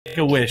Make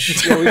a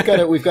wish. Yeah,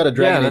 we've got a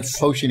Dragon Age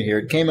potion here.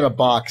 It came in a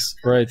box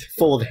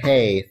full of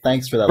hay.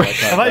 Thanks for that. I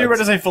thought you were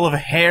about to say full of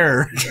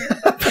hair.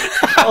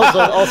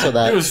 also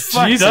that. It was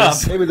fucked up.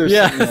 Maybe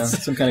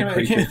there's some kind of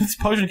creature. This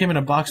potion came in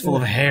a box full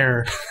of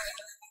hair.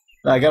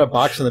 I got a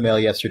box in the mail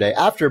yesterday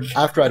after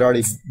I'd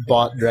already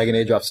bought Dragon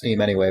Age off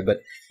Steam anyway, but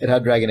it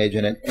had Dragon Age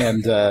in it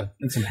and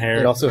some hair.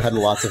 It also had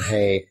lots of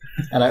hay,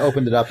 and I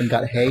opened it up and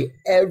got hay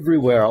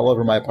everywhere, all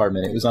over my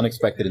apartment. It was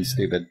unexpected and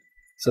stupid.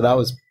 So that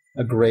was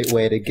a great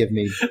way to give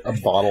me a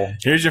bottle.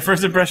 Here's your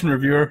first impression,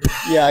 reviewer.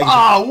 Yeah.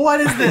 Oh, what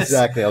is this?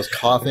 Exactly. I was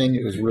coughing.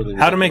 It was really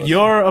how to make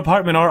your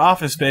apartment or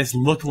office space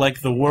look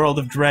like the world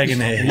of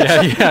Dragon Age.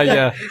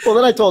 Yeah. Well,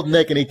 then I told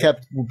Nick, and he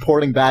kept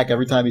reporting back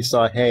every time he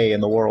saw hay in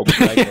the world of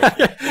Dragon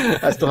Age.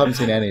 I still haven't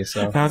seen any.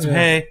 So found some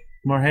hay.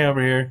 More hay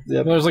over here.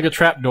 Yep. There's like a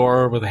trap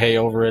door with hay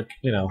over it.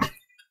 You know,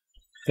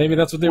 maybe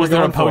that's what they were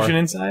going for. Was there a potion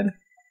inside?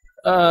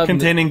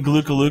 Containing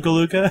Gluca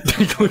Luca?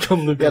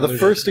 Yeah, the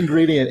first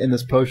ingredient in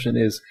this potion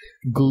is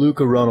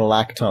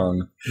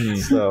glucuronolactone.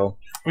 So,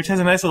 which has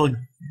a nice little...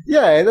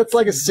 Yeah, that's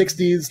like a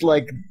 60s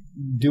like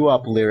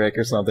doo-wop lyric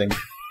or something.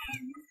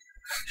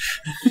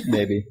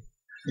 Maybe.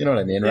 You know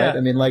what I mean, right? Yeah.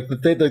 I mean, like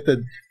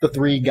the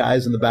three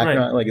guys in the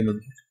background, like in the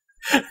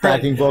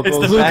backing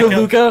vocals. It's the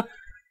Luca.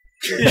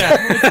 Yeah,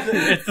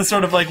 it's the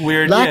sort of like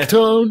weird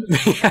lactone.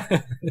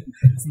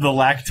 It's the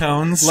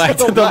lactones.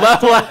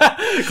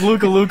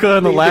 Gluca Luca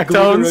and the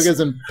lactones. Glucarugas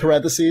in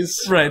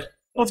parentheses. Right.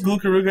 Well, it's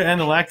Glucaruga and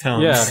the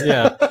lactones.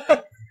 Yeah.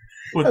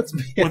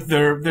 With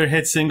their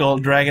hit single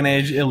Dragon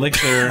Age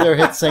Elixir. Their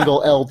hit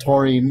single L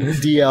taurine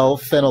DL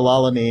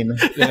phenylalanine.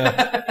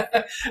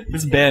 Yeah.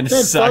 This band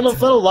sucks.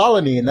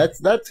 Phenylalanine.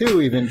 That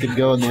too even could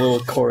go in the little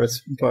chorus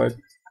part.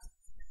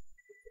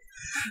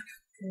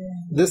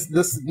 This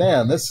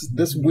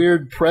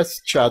weird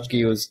press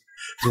tchotchke was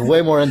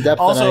way more in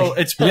depth. Also,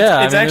 than it's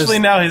actually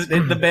now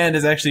the band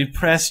is actually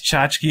Press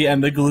Tchotchke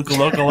and the Gluca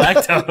Local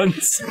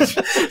Lactones.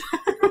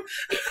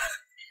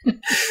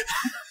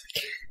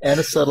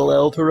 Anacetyl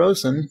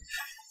L-tyrosine.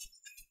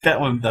 That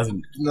one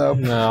doesn't. No.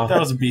 That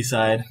was a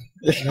B-side.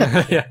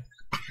 Yeah.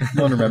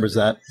 No one remembers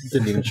that.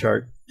 Didn't even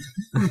chart.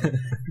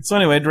 So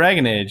anyway,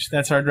 Dragon Age.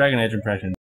 That's our Dragon Age impression.